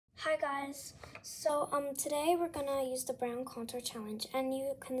Hi guys, so today we're gonna use the brown contour challenge, and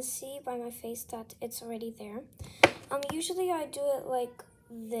you can see by my face that it's already there. Usually I do it like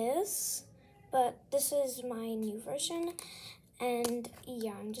this, but this is my new version, and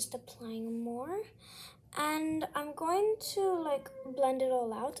yeah, I'm just applying more. And I'm going to like blend it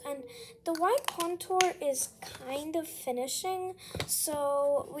all out, and the white contour is kind of finishing,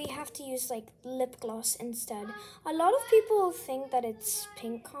 so we have to use like lip gloss instead. A lot of people think that it's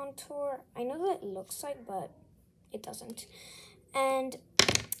pink contour. I know that it looks like, but it doesn't. And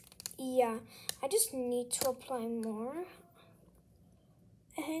yeah, I just need to apply more,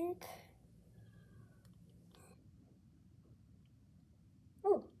 I think.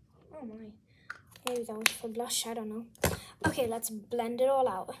 Oh my. Maybe that was for blush, I don't know. Okay, let's blend it all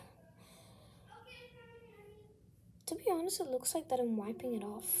out. To be honest, it looks like that I'm wiping it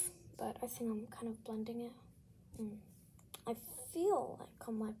off, but I think I'm kind of blending it. I feel like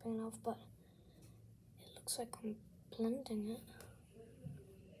I'm wiping it off, but it looks like I'm blending it.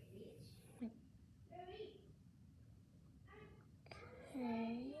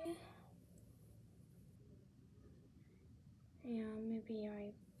 Okay. Yeah, maybe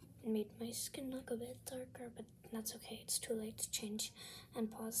I made my skin look a bit darker, but that's okay. It's too late to change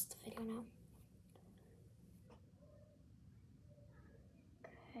and pause the video now.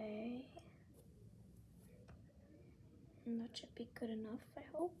 Okay. And that should be good enough, I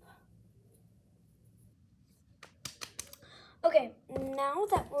hope. Okay, now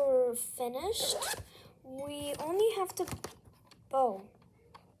that we're finished, we only have to... Oh.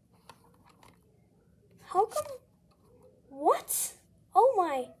 How come? What? Oh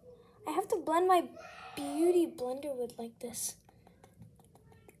my. I have to blend my beauty blender with like this.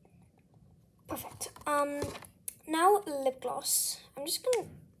 Perfect. Now lip gloss. I'm just gonna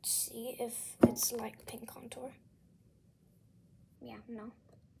see if it's like pink contour. Yeah, no.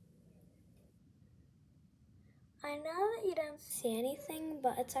 I know that you don't see anything,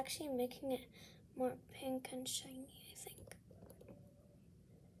 but it's actually making it more pink and shiny, I think.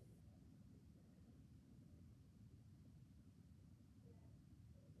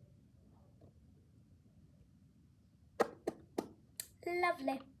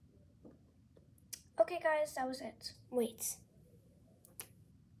 Lovely. Okay, guys, that was it. Wait.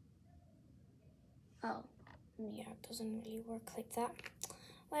 Oh, yeah, it doesn't really work like that.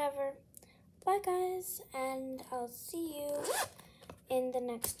 Whatever. Bye, guys, and I'll see you in the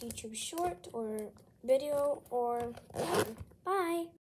next YouTube short or video or whatever. Bye.